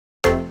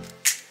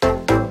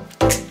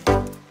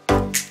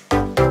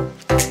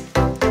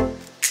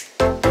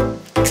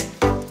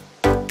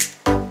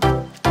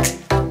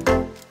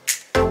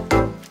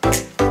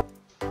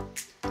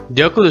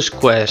The Oculus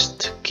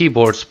Quest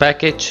keyboards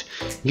package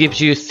gives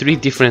you 3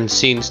 different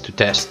scenes to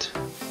test.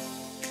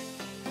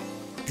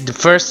 The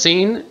first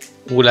scene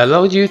will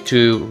allow you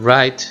to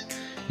write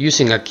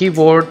using a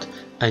keyboard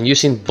and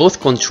using both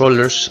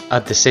controllers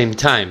at the same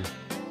time.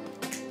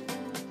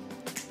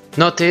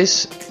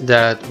 Notice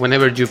that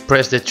whenever you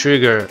press the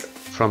trigger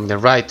from the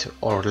right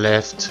or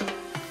left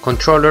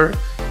controller,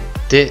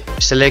 the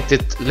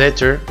selected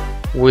letter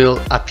will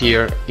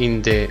appear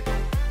in the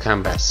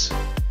canvas.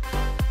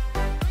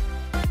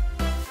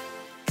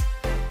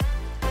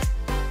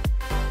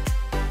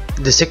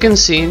 The second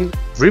scene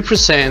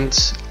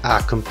represents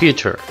a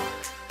computer.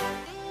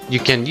 You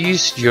can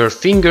use your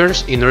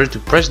fingers in order to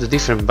press the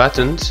different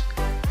buttons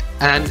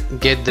and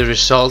get the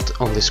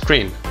result on the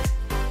screen.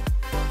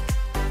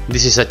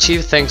 This is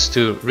achieved thanks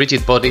to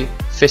rigid body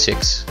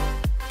physics.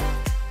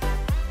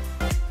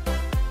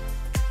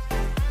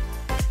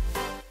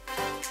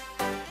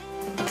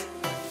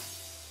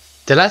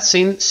 The last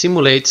scene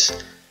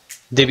simulates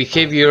the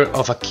behavior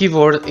of a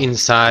keyboard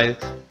inside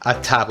a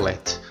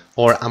tablet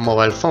or a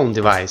mobile phone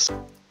device.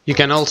 You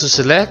can also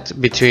select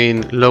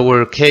between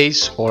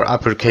lowercase or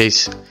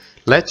uppercase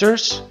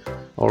letters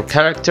or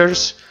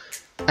characters,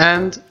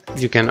 and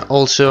you can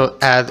also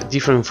add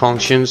different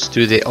functions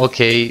to the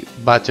OK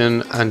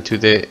button and to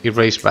the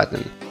erase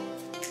button.